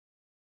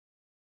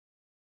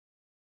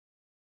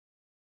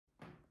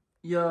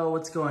Yo,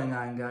 what's going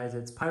on, guys?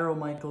 It's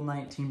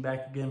PyroMichael19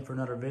 back again for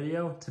another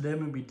video. Today I'm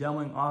going to be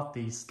demoing off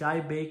the Sky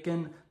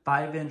Bacon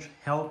 5-inch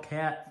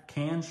HellCat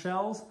can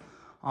shells.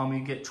 You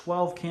get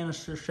 12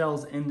 canister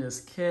shells in this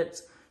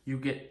kit. You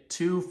get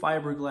 2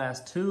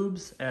 fiberglass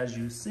tubes, as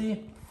you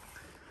see.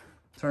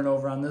 Turn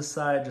over on this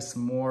side, just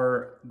some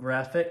more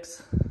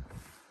graphics.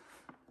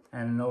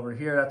 And over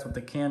here, that's what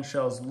the can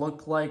shells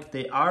look like.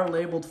 They are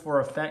labeled for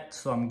effect,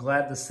 so I'm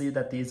glad to see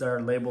that these are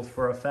labeled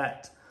for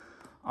effect.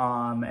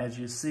 As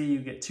you see, you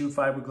get 2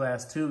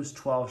 fiberglass tubes,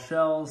 12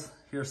 shells.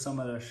 Here's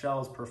some of the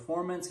shells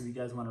performance, if you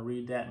guys want to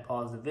read that and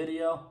pause the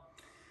video.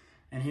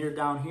 And here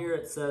down here,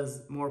 it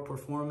says more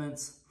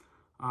performance.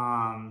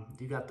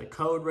 You got the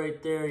code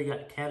right there. You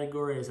got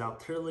category as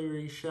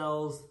artillery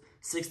shells,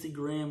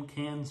 60-gram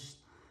cans,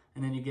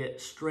 and then you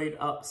get straight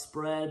up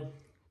spread.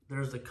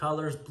 There's the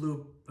colors,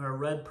 blue, or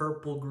red,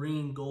 purple,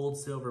 green, gold,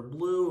 silver,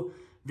 blue.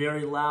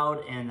 Very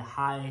loud and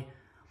high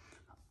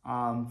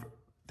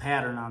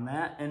pattern on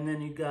that. And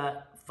then you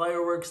got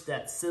fireworks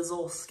that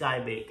sizzle, Sky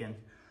Bacon.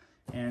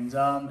 And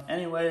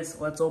anyways,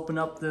 let's open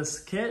up this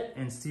kit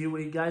and see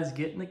what you guys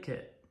get in the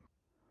kit.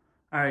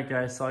 Alright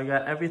guys, so I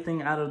got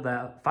everything out of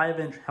the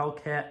 5-inch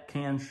HellCat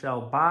can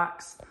shell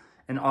box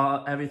and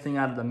everything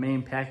out of the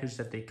main package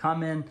that they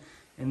come in.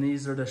 And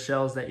these are the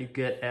shells that you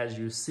get, as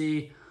you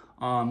see.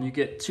 You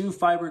get 2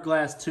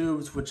 fiberglass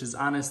tubes, which is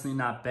honestly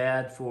not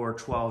bad for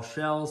 12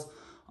 shells.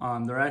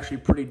 They're actually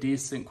pretty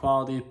decent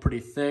quality,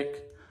 pretty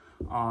thick.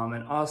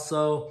 And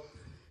also,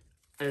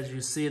 as you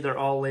see, they're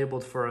all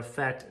labeled for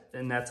effect,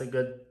 and that's a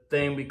good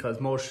thing because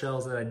most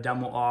shells that I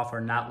demo off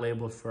are not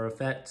labeled for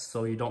effect,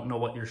 so you don't know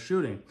what you're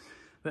shooting.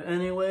 But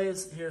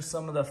anyways, here's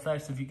some of the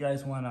effects. If you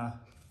guys want to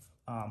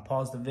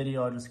pause the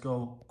video, I'll just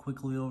go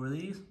quickly over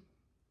these.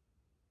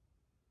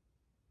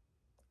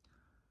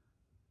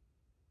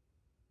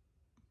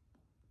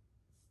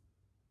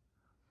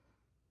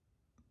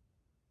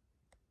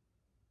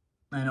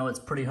 I know it's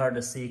pretty hard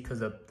to see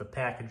because of the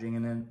packaging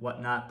and then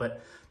whatnot,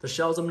 but the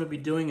shells I'm going to be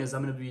doing is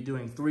I'm going to be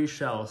doing 3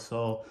 shells.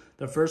 So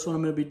the first one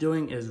I'm going to be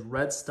doing is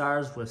red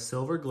stars with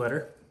silver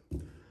glitter.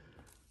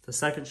 The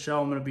second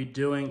shell I'm going to be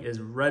doing is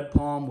red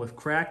palm with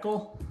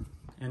crackle.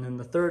 And then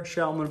the third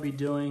shell I'm going to be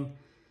doing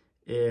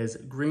is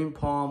green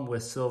palm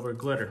with silver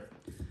glitter.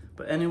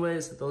 But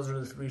anyways, those are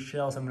the 3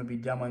 shells I'm going to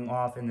be demoing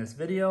off in this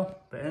video.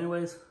 But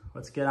anyways,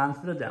 let's get on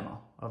to the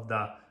demo of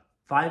the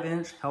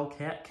 5-inch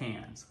HellCat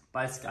cans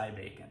by Sky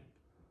Bacon.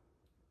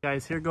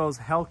 Guys, here goes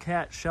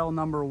HellCat shell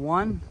number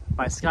 1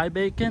 by Sky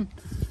Bacon.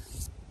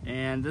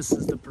 And this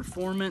is the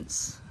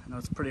performance. I know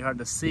it's pretty hard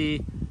to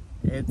see.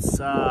 It's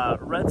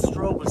red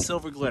strobe with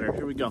silver glitter.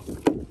 Here we go.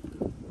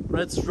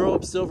 Red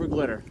strobe, silver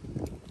glitter.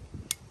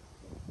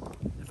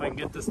 If I can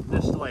get this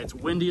display, it's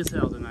windy as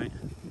hell tonight.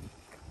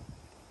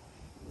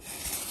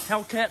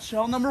 HellCat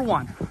shell number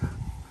 1.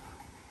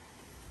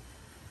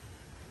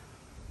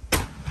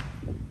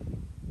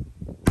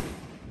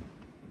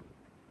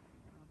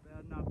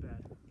 Not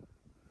bad.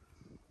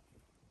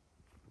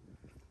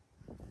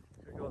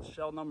 Here goes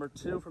shell number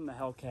 2 from the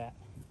HellCat.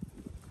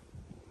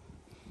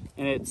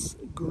 And it's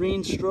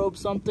green strobe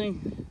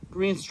something.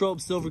 Green strobe,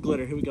 silver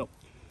glitter. Here we go.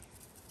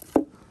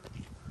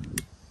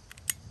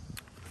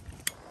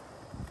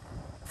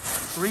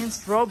 Green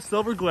strobe,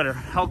 silver glitter.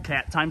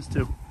 HellCat times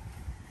 2.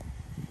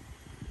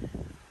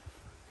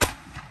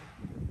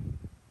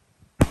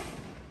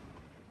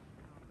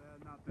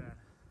 Not bad.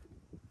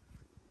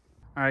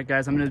 All right,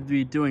 guys, I'm going to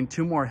be doing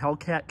 2 more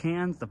HellCat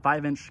cans, the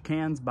 5-inch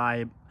cans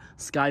by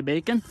Sky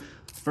Bacon.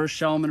 First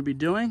shell I'm going to be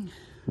doing,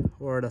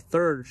 or the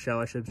third shell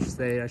I should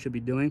say I should be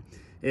doing,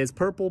 is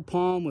purple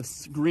palm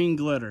with green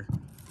glitter.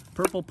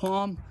 Purple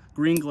palm,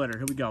 green glitter.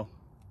 Here we go.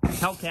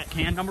 HellCat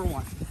can number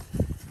 1.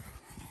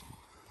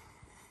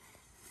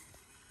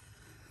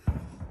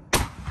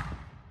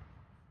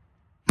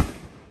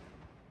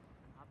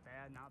 Not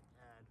bad, not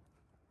bad.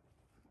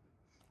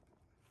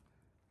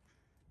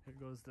 Here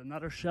goes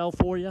another shell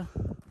for you.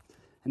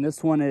 And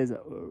this one is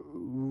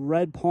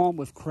red palm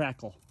with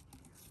crackle.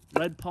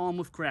 Red palm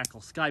with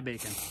crackle, Sky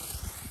Bacon.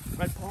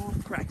 Red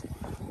palm, crackle.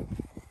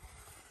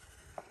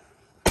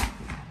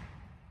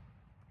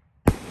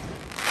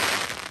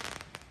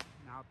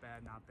 Not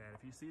bad, not bad.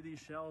 If you see these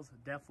shells,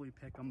 definitely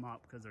pick them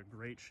up because they're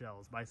great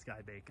shells by Sky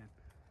Bacon.